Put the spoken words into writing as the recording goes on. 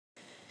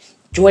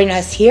Join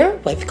us here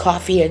with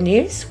Coffee and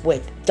News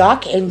with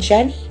Doc and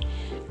Jenny.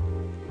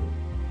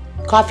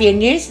 Coffee and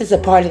News is a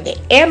part of the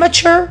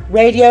Amateur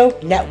Radio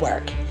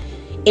Network.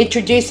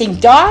 Introducing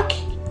Doc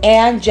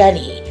and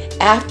Jenny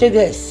after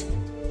this.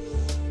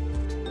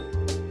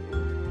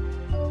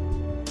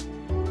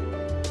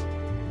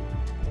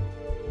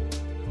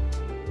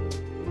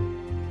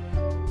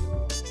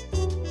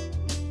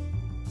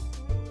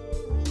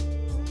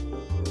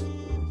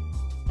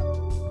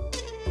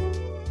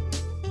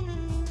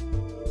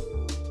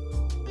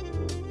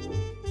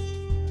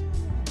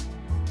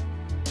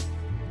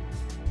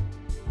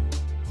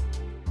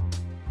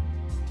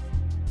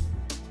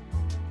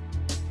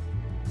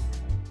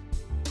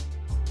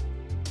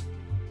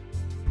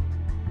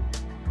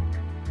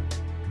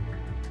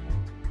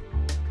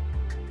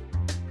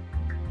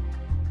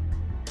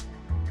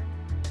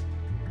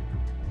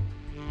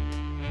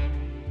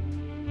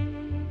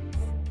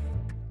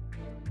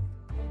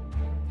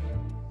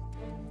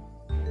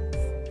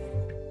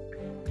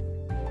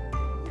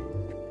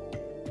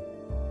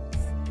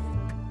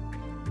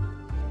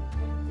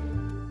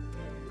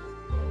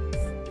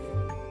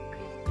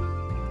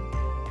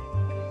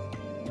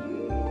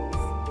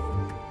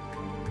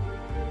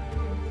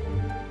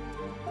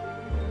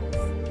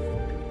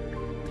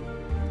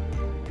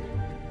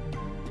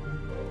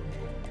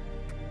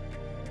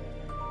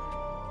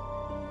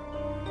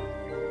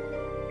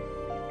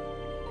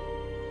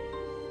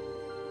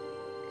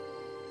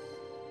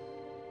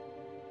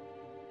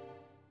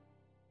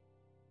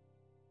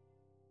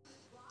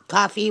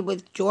 Coffee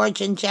with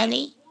George and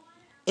Jenny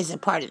is a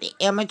part of the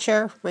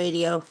Amateur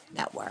Radio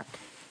Network.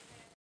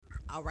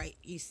 All right,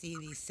 you see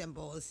these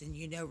symbols, and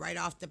you know right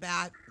off the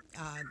bat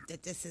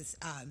that this is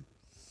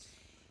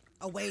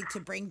a way to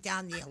bring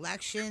down the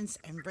elections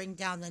and bring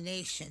down the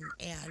nation.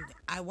 And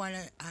I want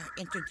to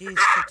introduce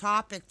the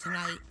topic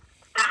tonight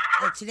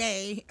or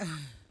today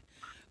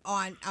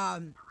on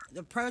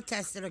the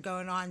protests that are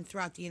going on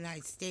throughout the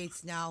United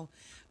States now.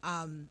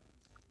 Um,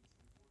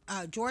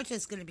 George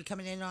is going to be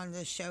coming in on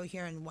the show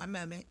here in one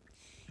moment,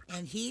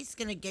 and he's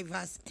going to give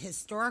us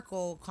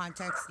historical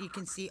context. You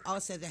can see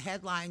also the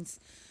headlines,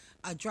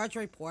 Drudge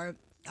Report,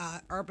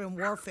 Urban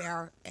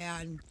Warfare,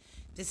 and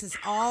this is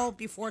all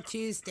before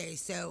Tuesday.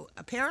 So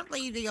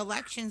apparently the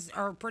elections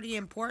are pretty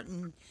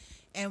important,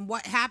 and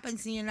what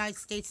happens in the United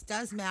States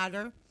does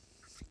matter.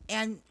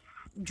 And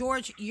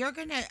George, you're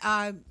going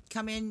to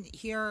come in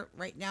here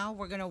right now.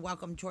 We're going to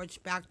welcome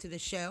George back to the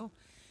show.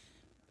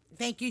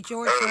 Thank you,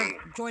 George, for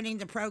joining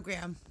the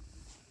program.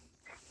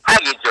 How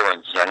you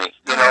doing, Jenny?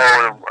 You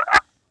know,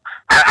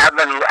 I've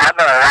been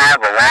alive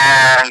a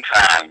long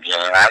time,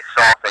 Jenny. I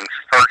saw things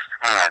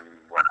firsthand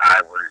when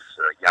I was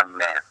a young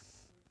man,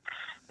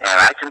 and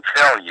I can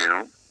tell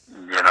you,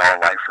 you know,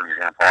 like for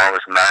example, I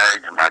was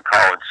married to my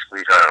college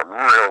sweetheart, a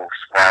real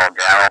spoiled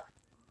gal,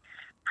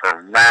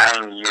 for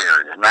 9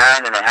 years,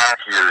 9.5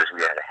 years.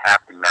 We had a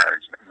happy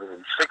marriage.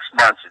 Within 6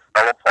 months, it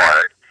fell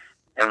apart,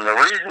 and the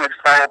reason it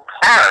fell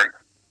apart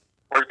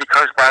was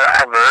because of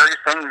the very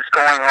thing that's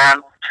going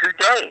on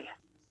today.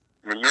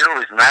 The year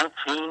was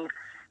 1965,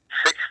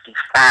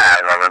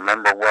 I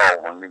remember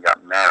well, when we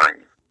got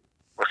married.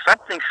 Well,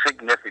 something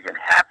significant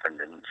happened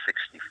in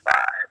 65.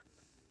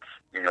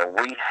 You know,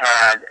 we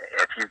had,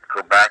 if you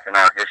go back in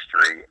our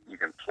history, you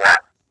can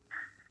plot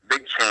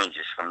big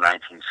changes from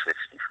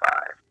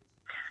 1965.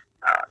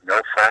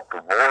 No-fault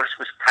divorce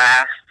was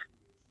passed.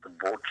 The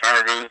board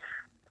Kennedy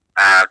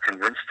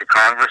convinced the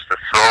Congress to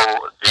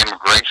throw the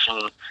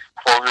immigration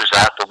quotas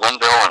out the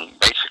window and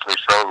basically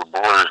throw the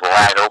borders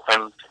wide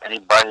open to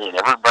anybody and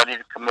everybody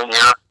to come in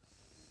here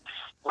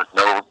with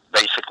no,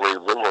 basically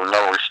little or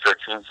no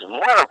restrictions. And a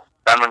lot of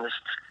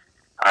feminist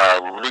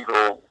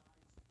legal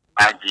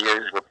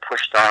ideas were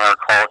pushed on our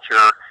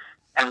culture,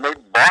 and they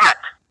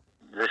bought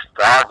this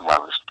dogma,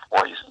 this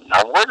poison.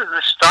 Now, where did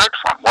this start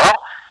from? Well,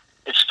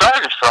 it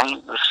started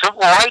from the Civil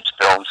Rights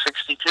Bill in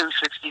 62,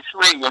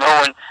 63, you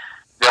know, and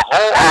the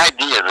whole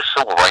idea of the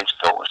Civil Rights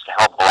Bill was to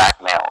help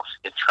black males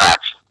get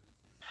traction.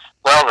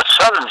 Well, the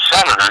Southern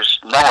senators,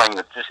 knowing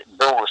that this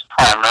bill was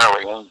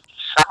primarily aimed at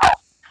the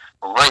South,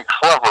 were very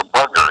clever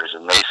buggers,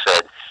 and they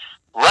said,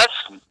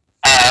 let's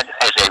add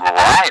as a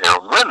rider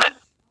women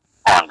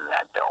onto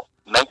that bill.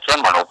 Make them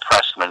an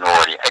oppressed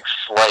minority,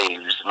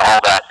 ex-slaves and all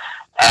that.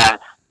 And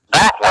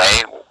that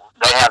way,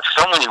 they have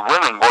so many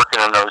women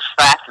working in those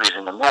factories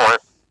in the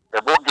North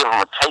that we'll give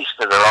them a taste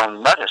of their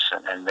own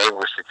medicine. And they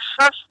were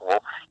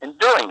successful in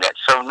doing that.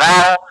 So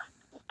now,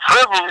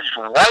 privileged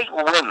white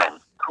women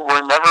who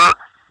were never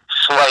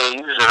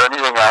slaves or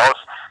anything else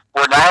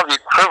were now the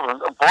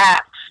equivalent of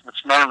blacks,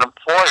 which meant an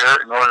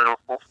employer, in order to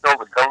fulfill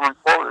the government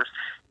quotas,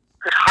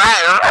 could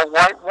hire a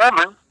white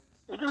woman.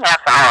 He didn't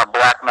have to hire a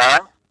black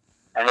man.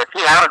 And if he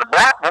hired a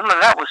black woman,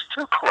 that was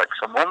two clicks,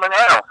 a woman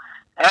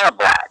and a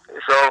black.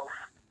 So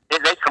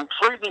they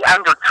completely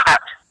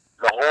undercut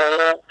the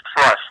whole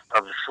thrust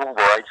of the civil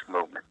rights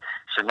movement.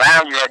 So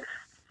now you had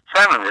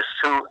feminists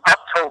who, up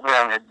till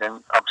then, had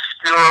been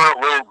obscure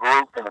little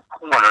group in a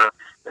corner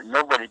that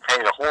nobody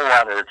paid a whole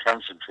lot of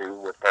attention to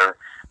with their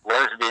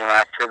lesbian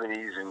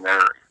activities and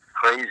their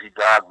crazy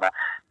dogma.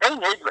 They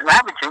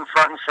now became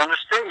front and center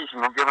stage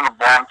and were given a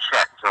blank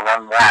check to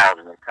run wild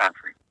in the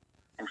country.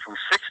 And from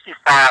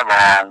 65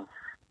 on,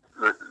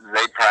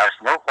 they passed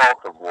no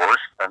fault divorce,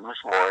 feminist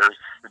lawyers.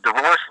 The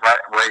divorce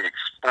rate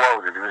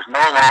exploded. It was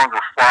no longer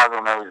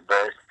Father Knows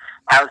Best,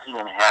 Ozzie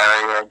and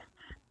Harriet,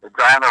 the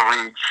Donna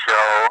Reed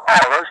Show.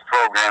 All those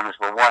programs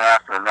were one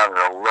after another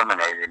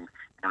eliminated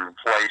and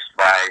replaced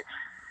by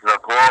the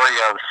glory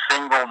of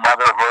single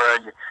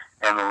motherhood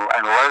and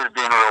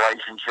lesbian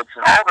relationships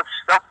and all the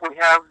stuff we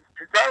have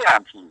today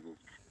on TV.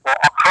 Well,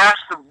 across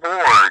the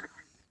board,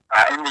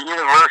 in the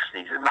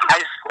universities, in the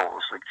high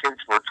schools, the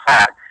kids were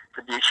taught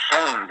to be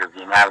ashamed of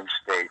the United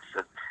States.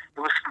 That it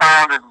was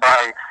founded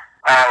by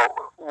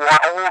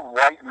old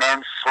white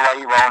men,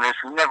 slave owners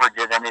who never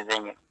did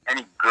anything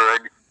any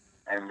good,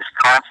 and this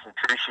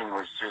Constitution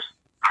was just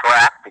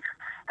crap,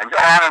 and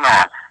on and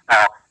on.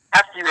 Now,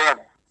 after you have,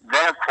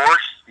 then of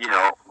course,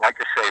 like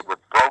I say, with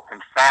broken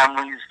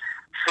families,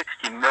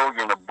 60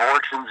 million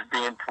abortions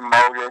being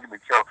promoted. We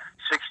kill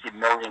 60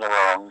 million of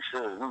our own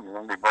citizens, and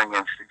then we bring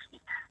in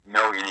 60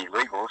 million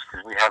illegals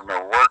because we have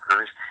no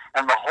workers.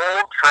 And the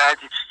whole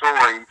tragic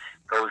story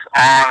goes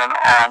on and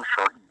on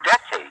for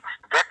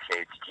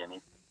decades,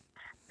 Jimmy.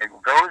 It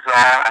goes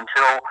on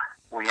until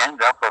we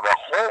end up with a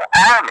whole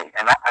army.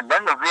 And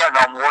then the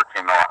Vietnam War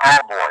came on. Oh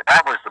boy,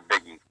 that was the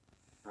biggie.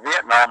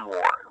 Vietnam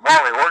War.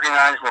 Well, they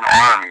organized an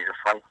army to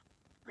fight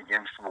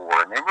against the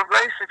war, and they were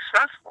very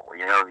successful,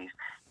 these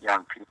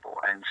young people,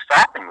 in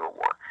stopping the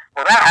war.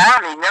 Well, that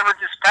army never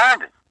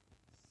disbanded.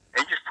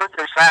 They just put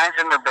their signs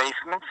in their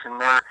basements and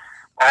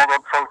all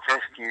their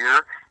protest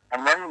gear,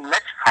 and then the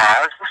next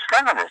cause was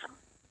feminism.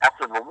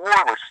 After the war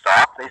was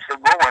stopped, they said,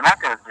 well, we're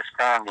not going to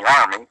disband the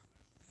army.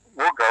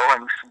 We'll go,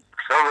 and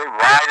so they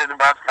rioted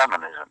about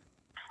feminism.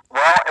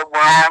 Well, it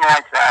went on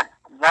like that,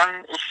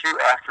 one issue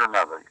after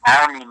another. The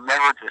army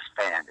never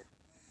disbanded.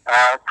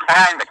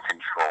 Climate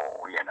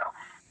control.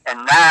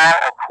 And now,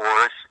 of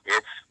course,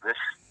 it's this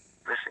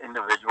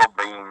individual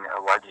being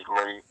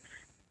allegedly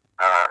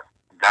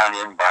done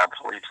in by a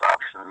police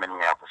officer in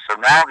Minneapolis. So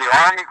now the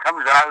army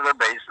comes out of their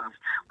bases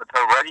with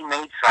their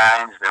ready-made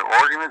signs, their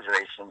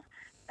organization,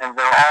 and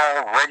they're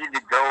all ready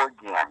to go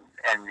again.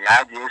 And the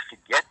idea is to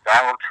get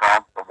Donald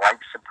Trump, the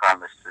white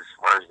supremacist, as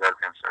far as they're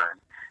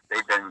concerned.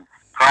 They've been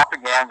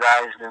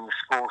propagandized in the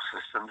school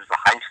systems, the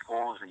high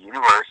schools, the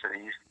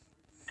universities,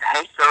 to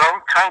hate their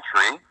own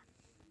country.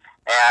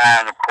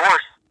 And, of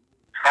course,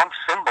 Trump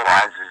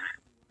symbolizes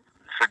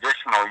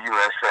traditional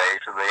USA,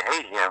 so they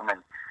hate him,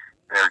 and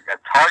there's a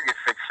target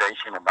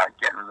fixation about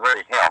getting rid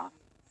of him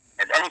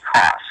at any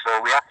cost.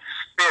 So we have to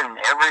spin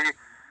every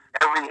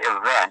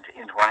event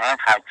into an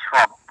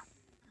anti-Trump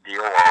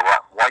deal or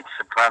a white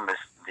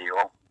supremacist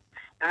deal.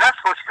 And that's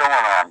what's going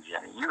on,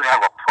 Jenny. You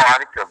have a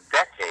product of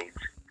decades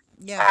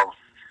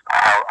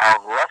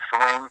of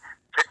left-wing,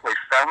 particularly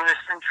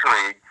feminist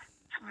intrigue,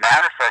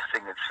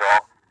 manifesting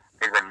itself.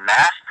 They've been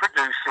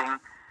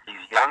mass-producing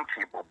these young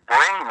people,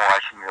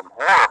 brainwashing them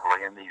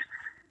horribly in these,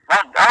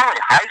 not only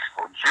high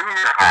school,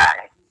 junior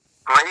high,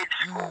 grade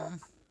school.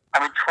 I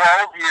mean,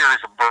 12 years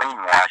of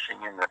brainwashing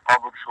in the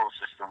public school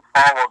system,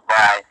 followed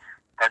by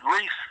at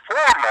least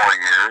 4 more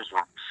years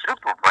of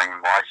super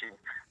brainwashing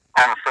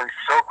on the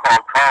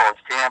so-called college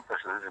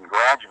campuses, and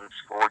graduate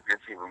school. It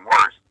gets even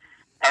worse.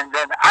 And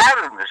then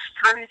out in the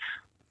streets,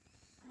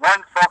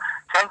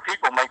 10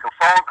 people make a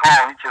phone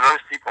call, each of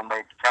those people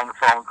make 10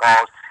 phone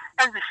calls,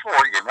 and before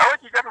you know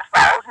it, you got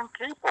 1,000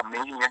 people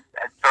meeting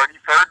at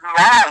 33rd and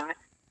Line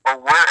or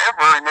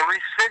wherever in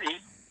every city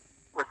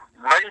with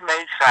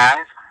ready-made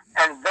signs,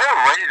 and they're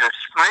ready to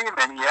scream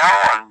and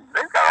yell, and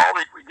they've got all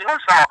these. You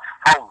notice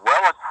how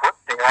well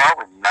equipped they are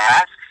with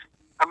masks.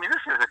 I mean,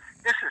 this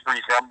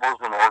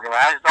resembles an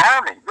organized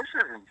army. This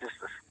isn't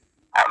just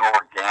an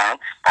organic,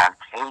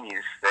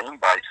 spontaneous thing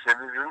by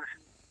citizens.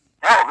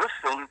 Hell,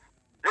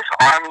 this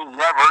army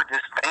never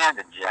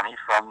disbanded, Jenny,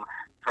 from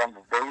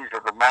the days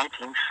of the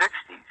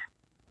 1960s.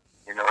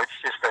 It's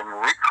just been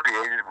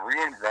recreated,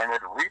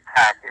 reinvented,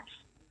 repackaged,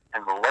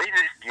 and the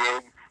latest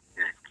gig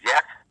is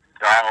get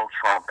Donald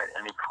Trump at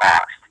any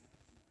cost.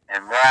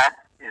 And that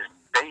is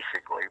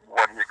basically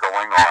what is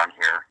going on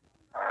here.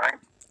 All right?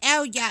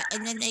 Oh yeah,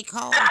 and then they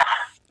call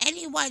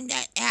anyone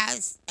that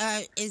has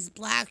is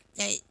black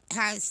that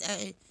has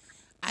a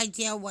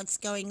idea what's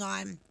going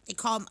on. They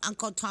call them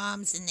Uncle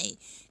Toms, and they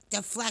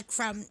deflect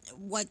from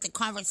what the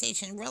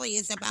conversation really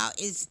is about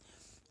is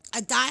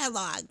a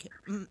dialogue.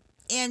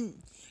 And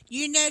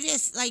you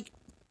notice, like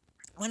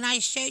when I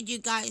showed you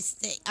guys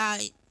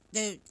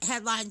the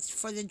headlines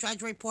for the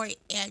Drudge Report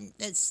and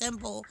the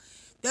symbol,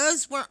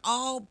 those were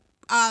all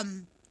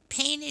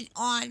painted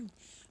on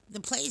the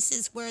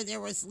places where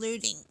there was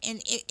looting,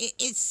 and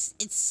it's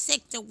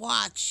sick to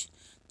watch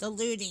the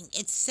looting.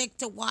 It's sick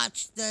to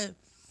watch the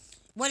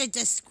what a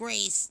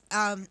disgrace.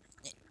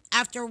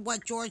 After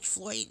what George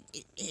Floyd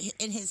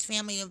and his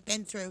family have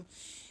been through,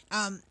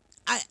 I'm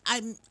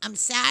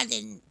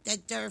saddened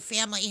that their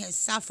family has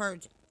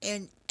suffered,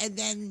 and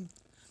then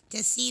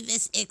to see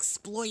this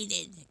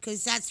exploited,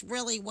 because that's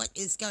really what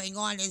is going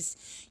on. Is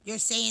you're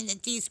saying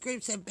that these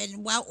groups have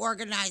been well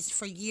organized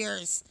for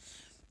years,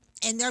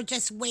 and they're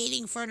just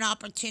waiting for an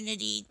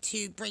opportunity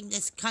to bring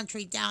this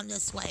country down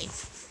this way,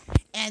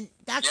 and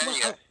that's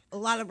what Jenny, a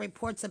lot of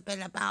reports have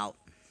been about.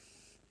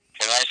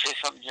 can I say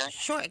something, Jenny?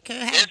 Sure, go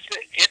ahead. If the,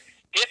 if,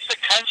 if the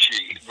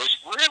country was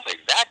really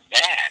that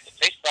bad, if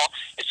they thought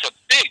it's a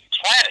big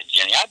planet,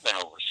 Jenny. I've been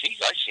overseas.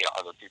 I see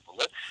how other people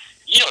live.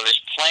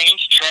 There's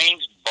planes,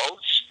 trains,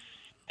 boats,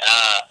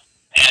 uh,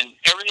 and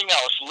everything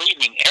else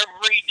leaving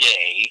every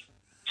day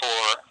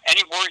for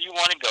anywhere you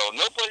want to go.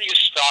 Nobody is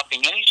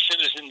stopping any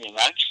citizen in the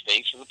United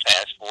States with a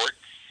passport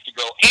to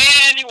go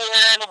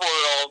anywhere in the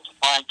world to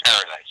find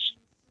paradise.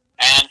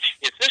 And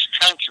if this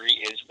country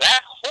is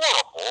that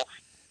horrible,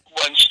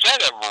 well,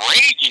 instead of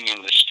raging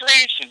in the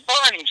streets and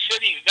burning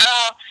cities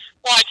down,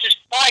 why just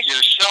buy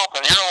yourself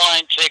an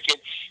airline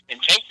ticket and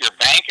take your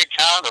bank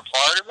account or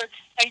part of it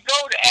and go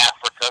to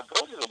Africa,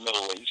 go to the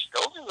Middle East,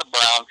 go to the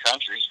brown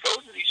countries, go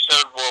to these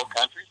third world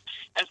countries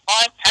and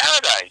find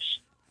paradise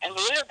and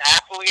live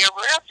happily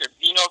ever after.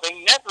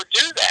 They never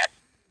do that.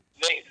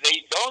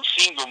 They don't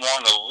seem to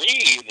want to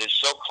leave this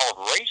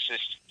so-called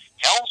racist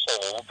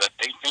hellhole that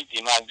they think the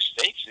United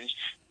States is,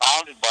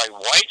 founded by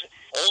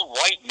old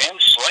white men,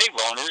 slave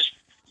owners.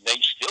 They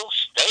still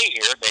stay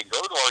here. They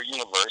go to our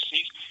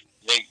universities.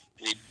 They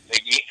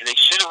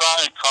sit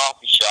around in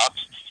coffee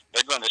shops.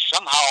 They're going to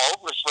somehow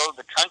overthrow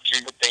the country,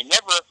 but they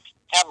never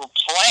have a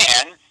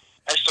plan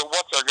as to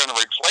what they're going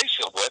to replace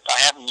it with. I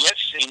haven't yet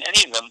seen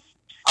any of them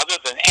other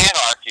than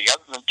anarchy,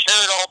 other than tear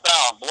it all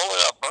down, blow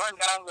it up, burn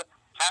down the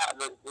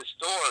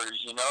stores,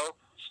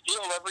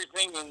 steal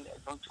everything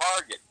from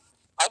Target.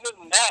 Other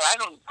than that, I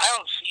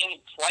don't see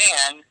any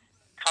plan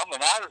coming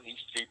out of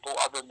these people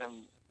other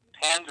than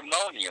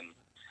pandemonium.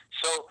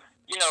 So,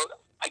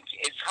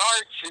 it's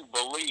hard to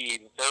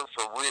believe they're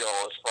for real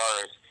as far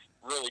as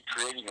really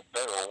creating a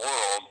better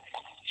world.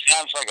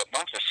 Sounds like a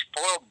bunch of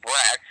spoiled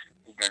brats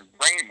who've been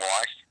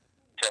brainwashed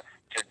to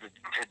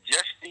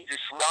just be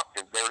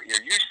disruptive. They're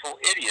useful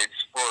idiots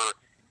for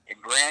a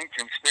grand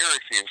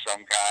conspiracy of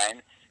some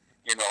kind,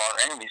 our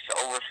enemies to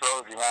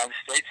overthrow the United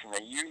States, and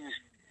they use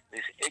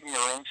this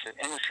ignorance and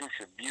innocence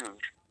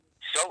abuse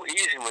so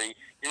easily.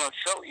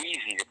 It's so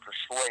easy to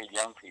persuade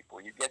young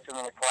people. You get them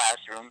in a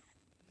classroom,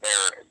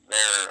 they're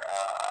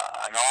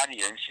an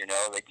audience.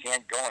 They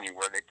can't go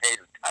anywhere. They paid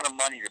a ton of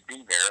money to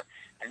be there,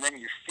 and then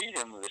you feed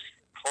them this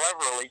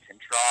cleverly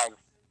contrived.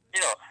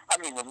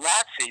 The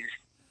Nazis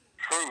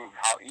proved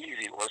how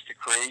easy it was to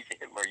create the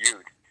Hitler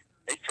Youth.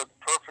 They took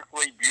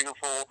perfectly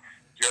beautiful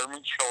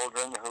German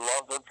children who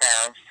loved their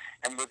parents,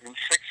 and within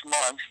 6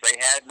 months they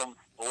had them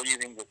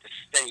believing that the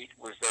state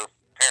was their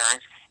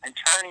parents and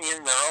turning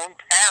in their own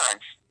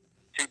parents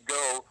to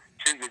go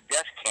to the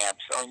death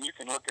camps. You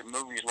can look at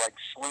movies like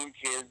Swing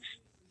Kids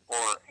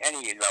or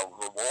any of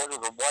the War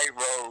of the White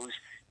Rose,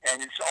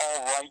 and it's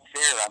all right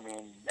there.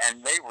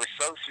 And they were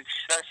so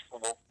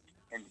successful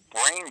in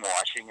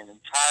brainwashing an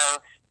entire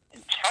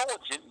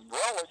intelligent,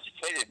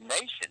 well-educated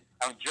nation.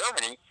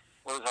 Germany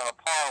was on a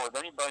par with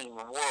anybody in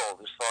the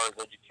world as far as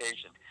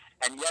education,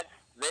 and yet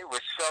they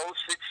were so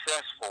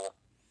successful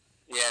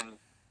in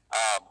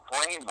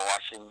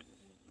brainwashing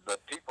the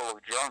people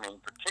of Germany,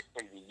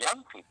 particularly the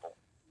young people,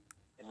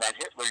 in that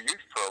Hitler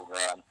Youth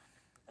program,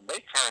 and they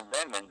turned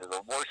them into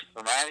the worst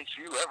fanatics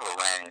you ever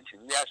ran into.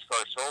 We asked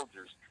our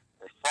soldiers,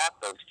 they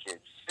fought those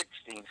kids,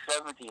 16,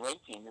 17,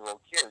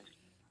 18-year-old kids,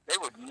 they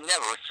would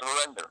never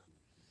surrender.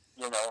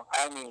 They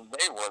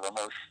were the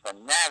most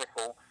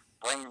fanatical,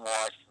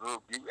 brainwashed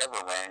group you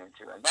ever ran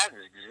into, and that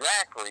is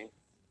exactly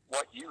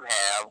what you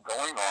have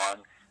going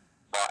on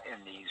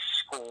in these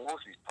schools,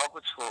 these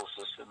public school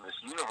system, this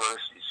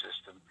university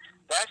system.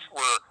 That's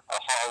where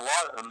a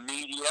lot of the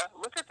media,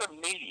 look at the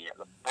media,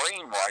 the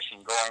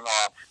brainwashing going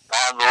on.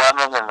 Don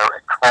Lemon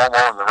and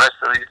Cuomo and the rest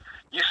of these,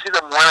 you see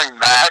them wearing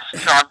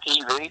masks on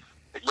TV,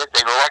 but yet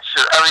they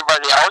lecture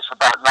everybody else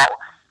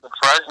the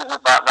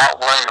president about not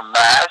wearing a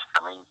mask.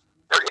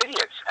 They're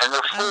idiots, and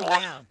they're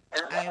fools,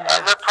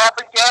 and they're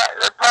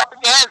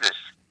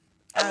propagandists.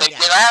 And they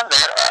get on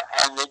there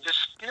and they just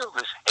spew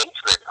this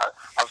hatred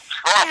of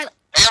Trump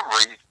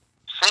every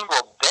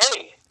single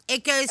day.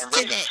 It goes to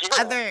the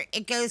other.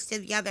 It goes to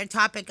the other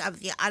topic of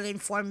the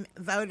uninformed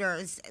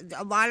voters.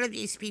 A lot of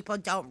these people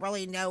don't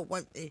really know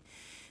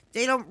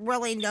they don't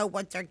really know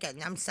what they're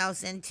getting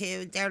themselves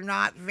into. They're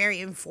not very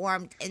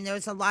informed, and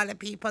there's a lot of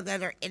people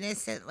that are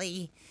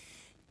innocently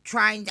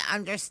trying to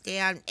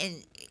understand.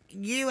 And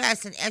you,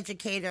 as an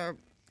educator,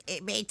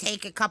 it may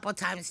take a couple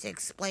times to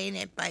explain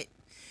it, but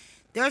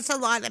there's a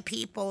lot of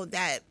people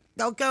that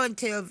they'll go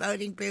into a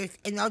voting booth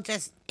and they'll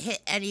just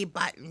hit any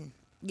button.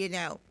 They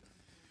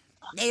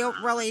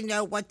don't really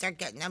know what they're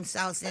getting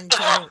themselves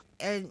into.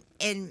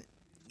 And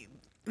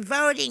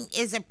voting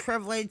is a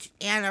privilege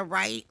and a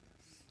right,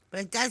 but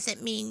it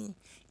doesn't mean you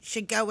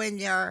should go in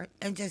there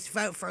and just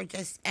vote for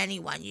just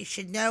anyone. You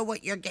should know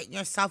what you're getting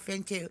yourself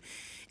into.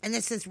 And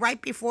this is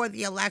right before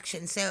the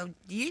election. So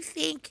do you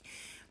think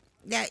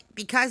that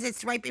because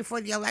it's right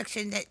before the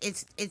election that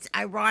it's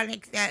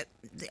ironic that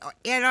the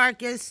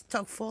anarchists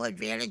took full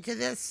advantage of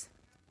this?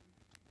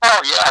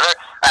 Oh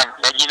yeah, and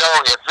you know,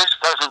 if this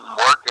doesn't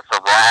work, if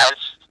the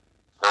riots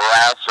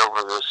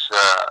over this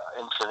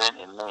incident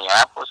in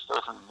Minneapolis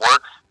doesn't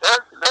work,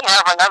 they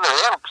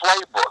have a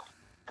playbook,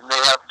 and they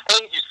have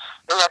pages.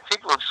 They have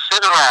people who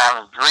sit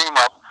around and dream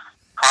up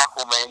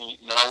cockamamie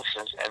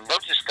and they'll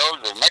just go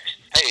to the next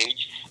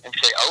page and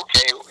say,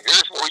 okay,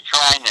 here's what we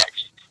try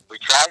next. We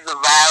tried the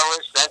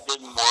virus, that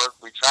didn't work.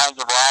 We tried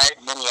the riot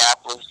in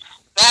Minneapolis,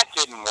 that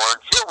didn't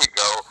work. Here we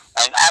go,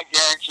 and I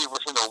guarantee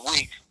within a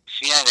week,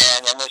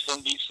 CNN,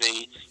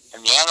 MSNBC,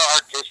 and the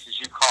anarchists, as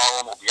you call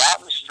them, will be out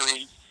in the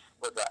street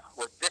with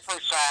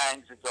different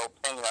signs that they'll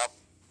paint up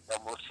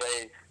and will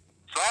say,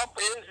 Trump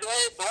is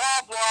a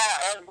blah blah,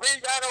 and we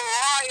got a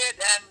riot,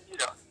 and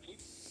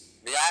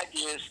the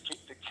idea is keep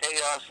the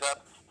chaos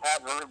up,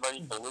 have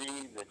everybody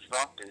believe that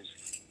Trump is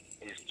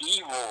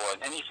evil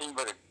and anything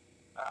but a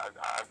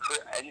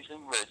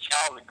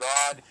child of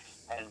God,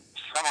 and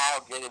somehow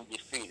get him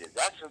defeated.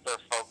 That's what they're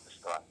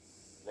focused on.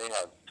 They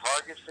have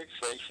target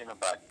fixation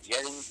about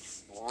getting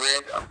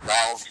rid of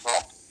Donald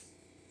Trump.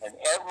 And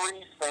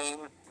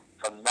everything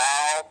from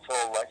now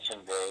till election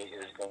day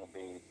is going to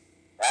be,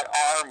 that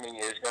army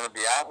is going to be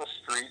on the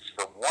streets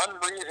for one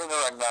reason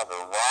or another,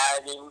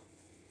 rioting.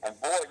 And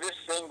boy, this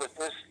thing with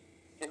this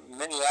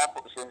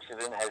Minneapolis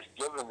incident has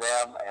given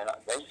them, and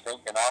they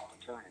think, an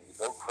opportunity to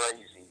go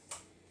crazy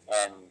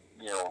and,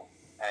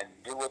 and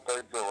do what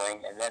they're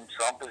doing. And then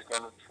Trump is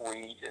going to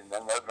tweet, and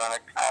then they're going to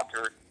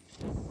counter.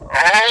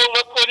 Oh,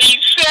 look what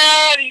he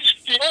said! He's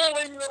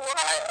fueling the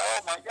riot. Oh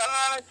my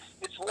God!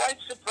 It's white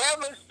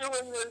supremacists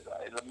doing this.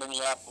 The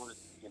Minneapolis,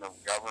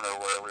 governor,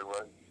 wherever he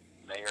was,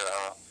 mayor,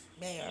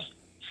 Mayor.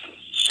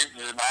 shooting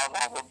his mouth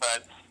off.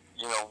 But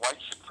white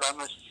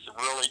supremacists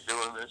are really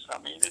doing this. I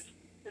mean,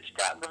 it's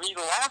gotten to be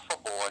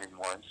laughable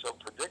anymore and so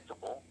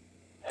predictable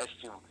as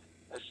to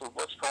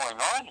what's going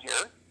on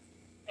here.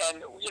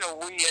 And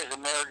we as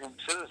American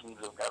citizens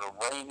have got to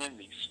rein in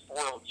these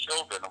spoiled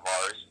children of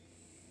ours,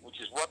 which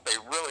is what they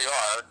really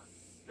are.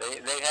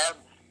 They have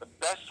the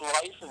best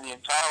life in the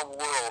entire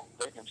world.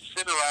 They can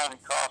sit around in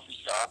coffee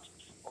shops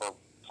or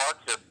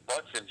park their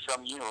butts in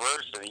some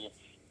university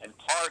and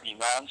party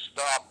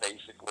nonstop,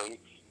 basically,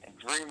 and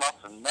dream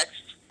up the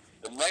next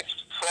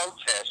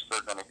protest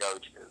they're going to go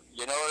to.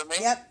 You know what I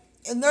mean? Yep.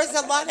 And there's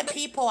a lot of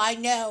people I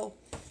know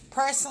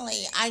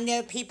personally. I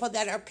know people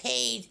that are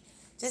paid.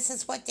 This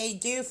is what they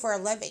do for a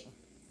living.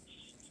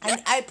 Yeah,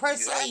 And I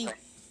personally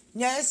exactly.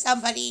 know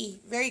somebody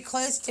very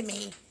close to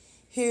me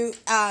who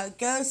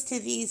goes to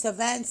these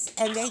events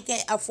and they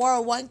get a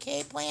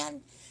 401k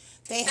plan.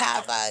 They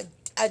have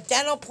a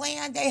dental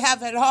plan. They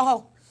have it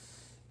all.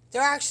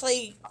 They're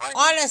actually Right.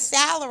 on a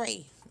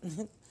salary.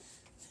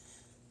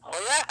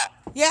 Oh yeah,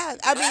 Yeah,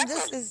 I mean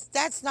exactly.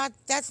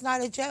 that's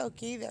not a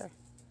joke either.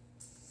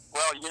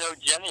 Well,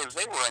 Jenny, if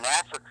they were in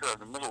Africa or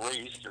the Middle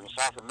East or in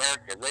South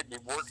America, they'd be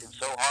working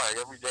so hard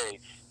every day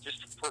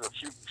just to put a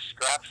few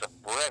scraps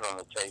of bread on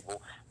the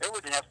table. They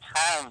wouldn't have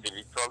time to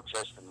be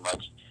protesting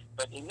much.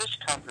 But in this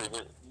country,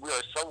 we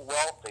are so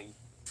wealthy,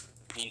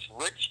 these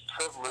rich,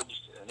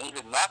 privileged, and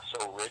even not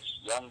so rich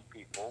young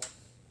people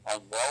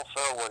on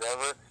welfare or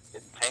whatever,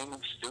 in paying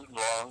student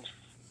loans,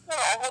 they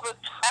have all the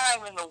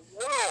time in the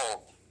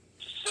world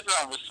to sit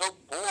around. They're so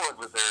bored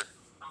with their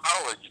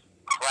college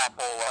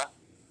crapola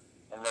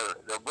and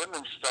their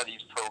women's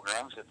studies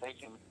programs that they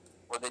can,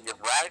 where they get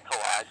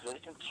radicalized, they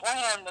can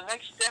plan the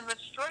next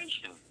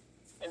demonstration.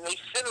 And they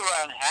sit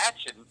around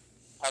hatching,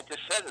 like I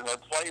said in their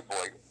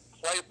playbook,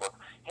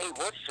 hey,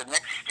 what's the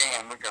next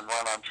scam we can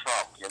run on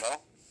Trump? And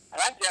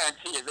I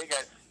guarantee you, they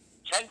got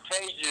 10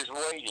 pages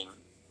waiting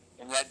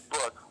in that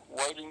book,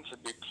 waiting to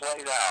be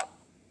played out.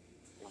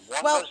 If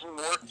one Well, doesn't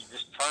work, you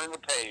just turn the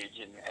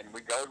page and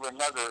we go to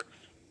another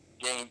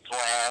game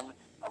plan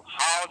of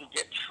how to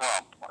get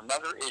Trump,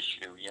 another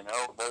issue,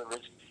 whether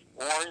it's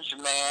Orange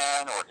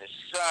Man or his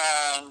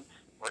son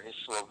or his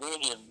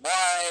Slovenian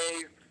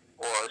wife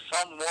or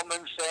some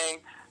woman saying,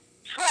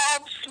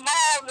 Trump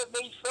smiled at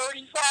me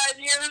 35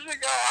 years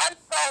ago. I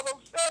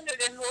felt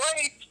offended and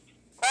raped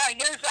by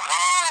his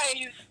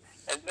eyes.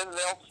 And then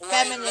they'll play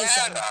that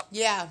feminism. up.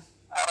 Yeah.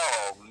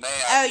 Oh, Oh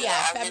man.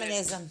 yeah, I mean,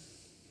 feminism.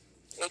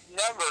 it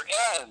never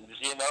ends,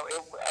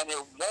 and it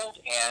won't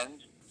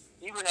end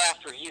even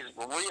after he's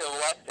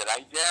reelected.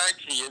 I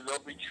guarantee you they'll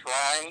be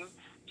trying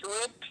to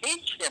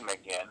impeach him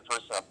again for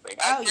something.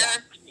 I Oh yeah.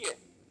 guarantee it.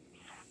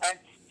 And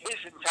his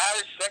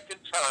entire second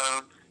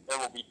term, there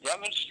will be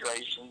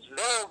demonstrations.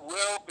 There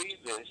will be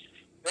this.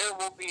 There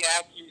will be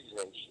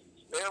accusations.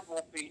 There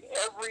will be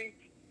every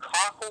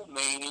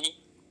cockamamie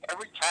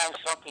every time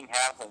something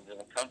happens in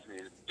a country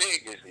as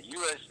big as the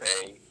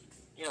USA.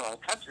 In a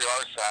country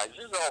our size,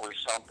 there's always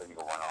something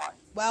going on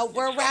Well, in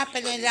we're some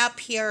wrapping it city. up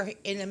here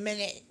in a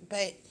minute,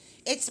 but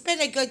it's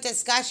been a good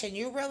discussion.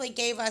 You really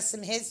gave us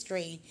some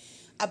history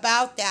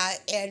about that,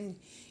 and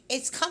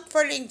it's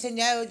comforting to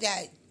know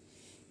that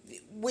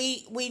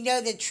we know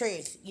the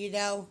truth.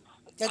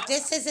 That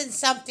this isn't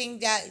something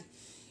that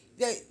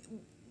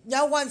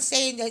no one's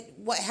saying that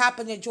what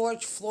happened to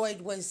George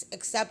Floyd was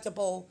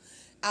acceptable.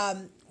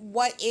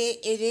 What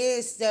it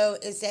is, though,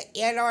 is that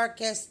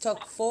anarchists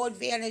took full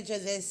advantage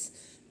of this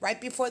right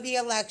before the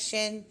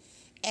election,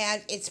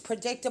 and it's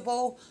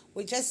predictable.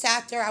 We just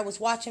sat there. I was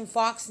watching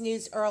Fox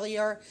News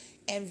earlier,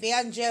 and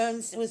Van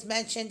Jones was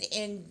mentioned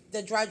in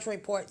the Drudge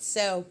Report.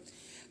 So,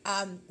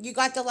 you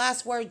got the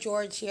last word,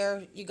 George.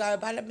 Here, you got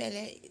about a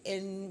minute,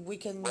 and we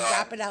can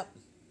wrap Well, it up.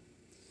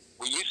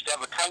 we used to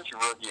have a country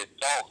where the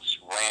adults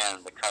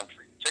ran the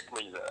country,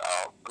 particularly the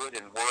good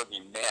and worthy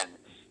men.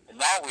 And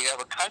now we have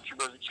a country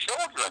where the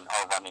children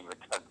are running the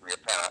country,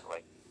 apparently.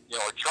 You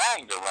know, or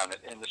trying to run it.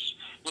 And this,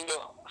 you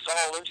know,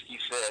 Saul Alinsky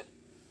said,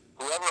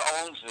 whoever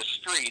owns the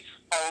streets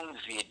owns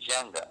the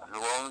agenda. Who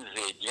owns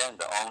the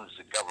agenda owns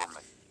the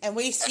government. And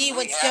we And see we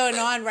what's have going to.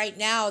 on right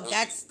now.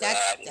 That is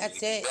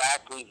That's it.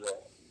 exactly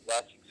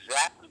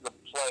the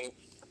play,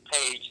 the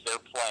page they're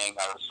playing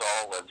out of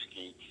Saul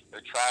Alinsky.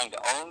 They're trying to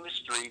own the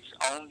streets,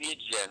 own the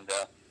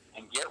agenda,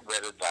 and get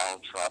rid of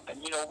Donald Trump.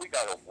 And you know, we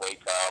got to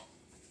wake up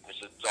as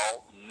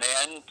adult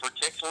men,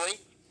 particularly,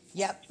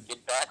 Yep.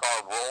 get back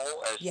our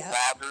role as Yep.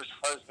 fathers,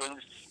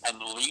 husbands, and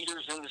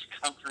leaders in this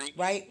country,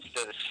 Right.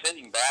 instead of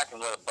sitting back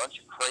and let a bunch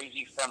of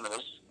crazy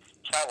feminists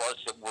tell us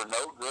that we're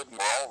no good and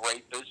we're all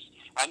rapists,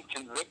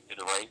 unconvicted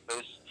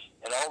rapists,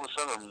 and all this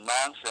other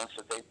nonsense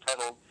that they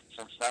peddled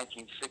since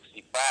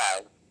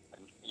 1965.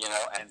 And, you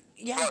know, and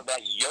Yeah. throw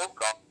that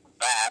yoke off the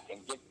back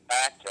and get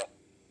back to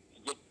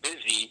get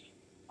busy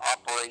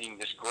operating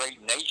this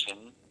great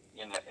nation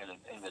in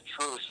the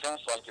truest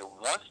sense like it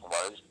once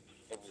was.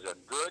 It was a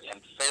good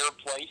and fair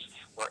place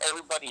where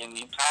everybody in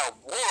the entire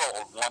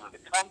world wanted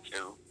to come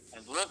to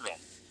and live in.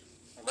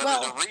 And there was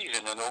Well, a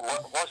reason, and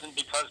it wasn't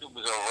because it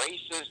was a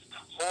racist,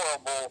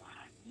 horrible,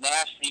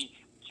 nasty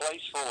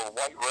place full of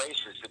white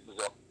racists. It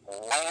was a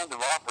land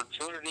of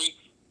opportunity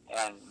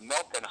and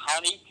milk and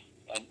honey,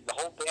 and the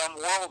whole damn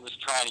world is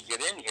trying to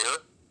get in here,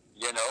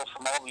 you know,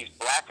 from all these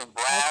black and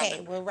brown okay,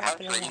 we're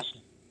wrapping it up. countries.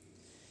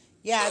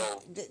 Yeah,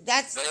 So there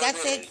that's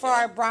it it is, for you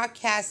our know.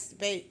 broadcast.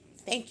 But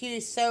thank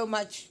you so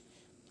much,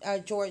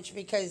 George,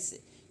 because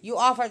you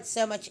offered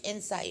so much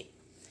insight.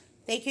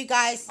 Thank you,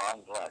 guys.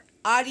 I'm glad.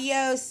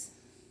 Adios.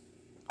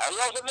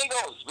 Adios,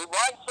 amigos. We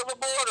ride for the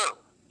border.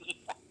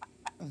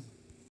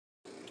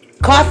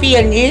 Coffee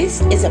and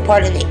News is a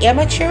part of the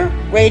Amateur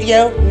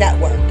Radio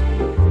Network.